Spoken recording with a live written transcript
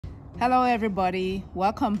Hello everybody,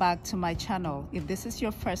 welcome back to my channel. If this is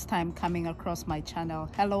your first time coming across my channel,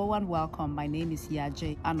 hello and welcome. My name is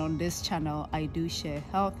YAJE, and on this channel I do share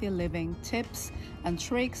healthy living tips and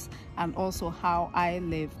tricks, and also how I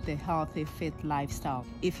live the healthy fit lifestyle.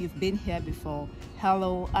 If you've been here before,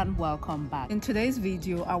 hello and welcome back. In today's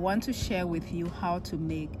video I want to share with you how to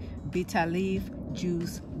make bitter leaf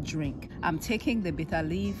juice drink. I'm taking the bitter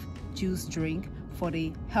leaf juice drink for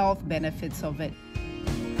the health benefits of it.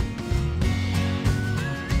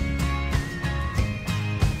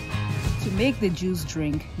 To make the juice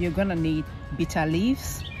drink, you're gonna need bitter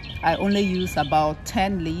leaves. I only use about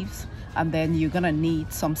 10 leaves, and then you're gonna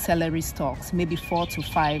need some celery stalks, maybe 4 to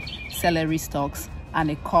 5 celery stalks,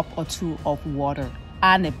 and a cup or 2 of water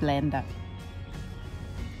and a blender.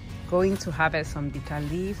 Going to harvest some bitter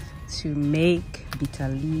leaf to make bitter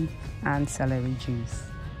leaf and celery juice.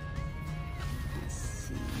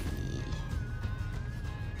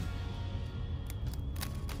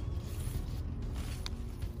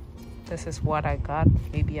 This is what I got,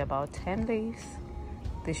 maybe about 10 leaves.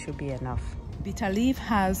 This should be enough. Bitter leaf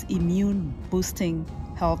has immune boosting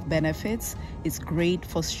health benefits. It's great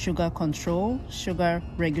for sugar control, sugar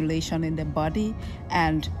regulation in the body,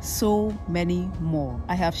 and so many more.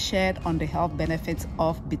 I have shared on the health benefits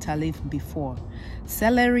of bitter leaf before.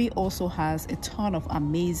 Celery also has a ton of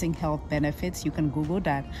amazing health benefits. You can Google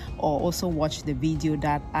that, or also watch the video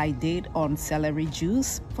that I did on celery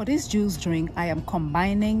juice. For this juice drink, I am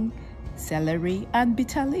combining celery and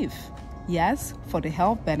bitter leaf. Yes, for the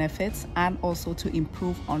health benefits and also to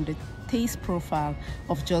improve on the taste profile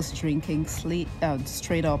of just drinking straight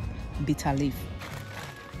up bitter leaf.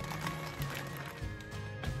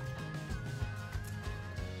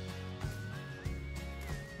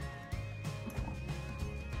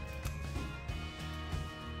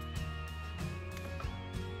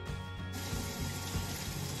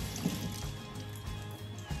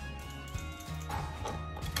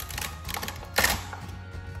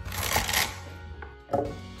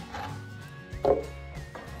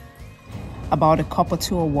 About a cup or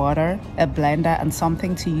 2 of water, a blender, and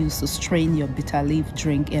something to use to strain your bitter leaf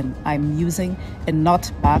drink in. I'm using a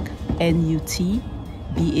nut bag, NUT-BAG,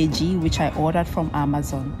 which I ordered from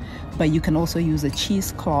Amazon, but you can also use a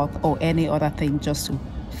cheesecloth or any other thing just to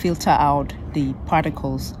filter out the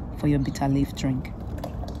particles for your bitter leaf drink.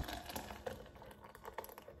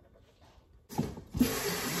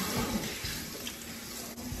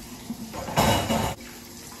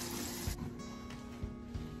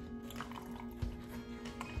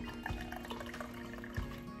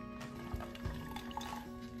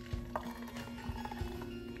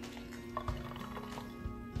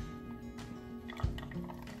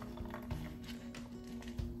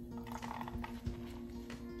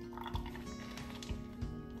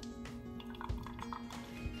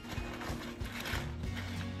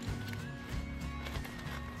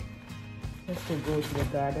 This will go to the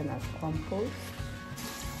garden as compost.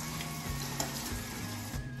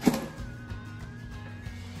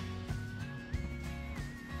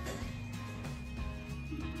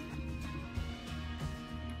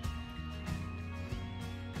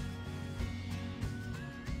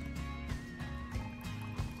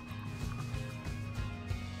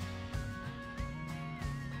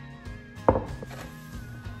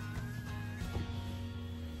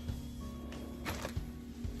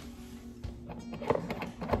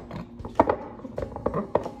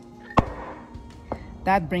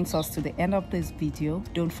 That brings us to the end of this video.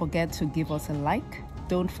 Don't forget to give us a like.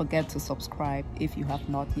 Don't forget to subscribe if you have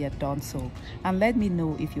not yet done so. And let me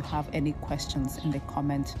know if you have any questions in the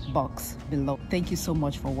comment box below. Thank you so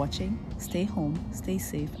much for watching. Stay home, stay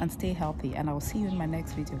safe, and stay healthy. And I will see you in my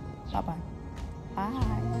next video. Bye-bye.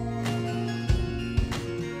 Bye.